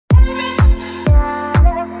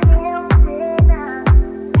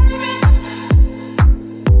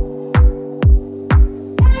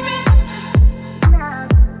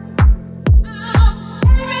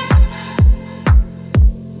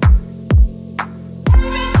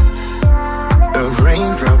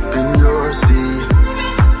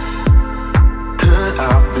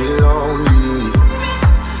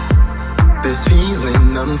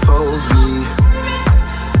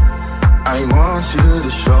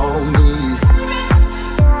me.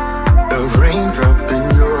 A raindrop in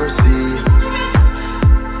your sea.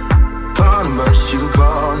 Falling but you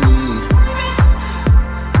call me.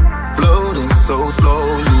 Floating so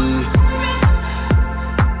slowly.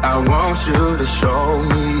 I want you to show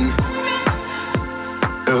me.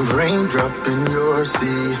 A raindrop in your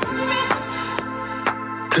sea.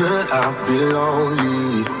 Could I be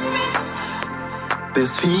lonely?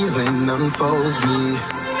 This feeling unfolds me.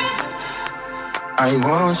 I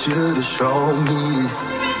want you to show me.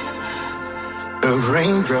 A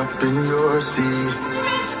raindrop in your sea.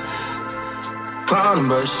 Falling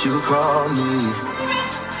but you call me.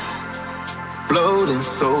 Floating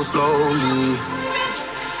so slowly.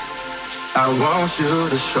 I want you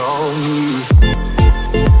to show me.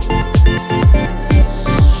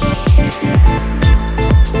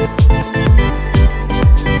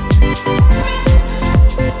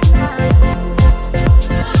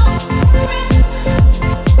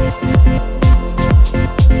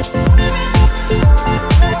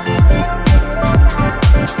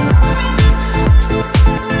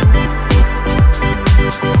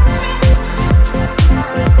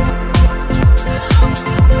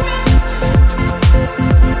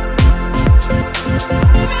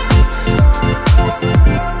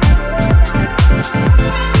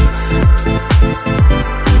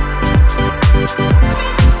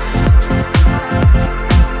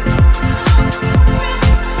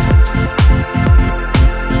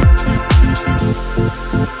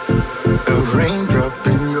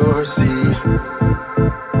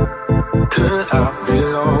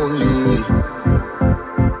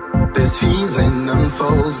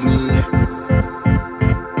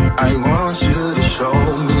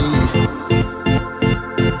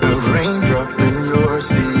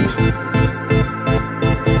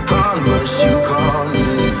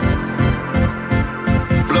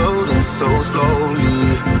 So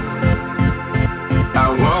slowly, I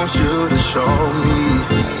want you to show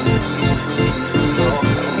me.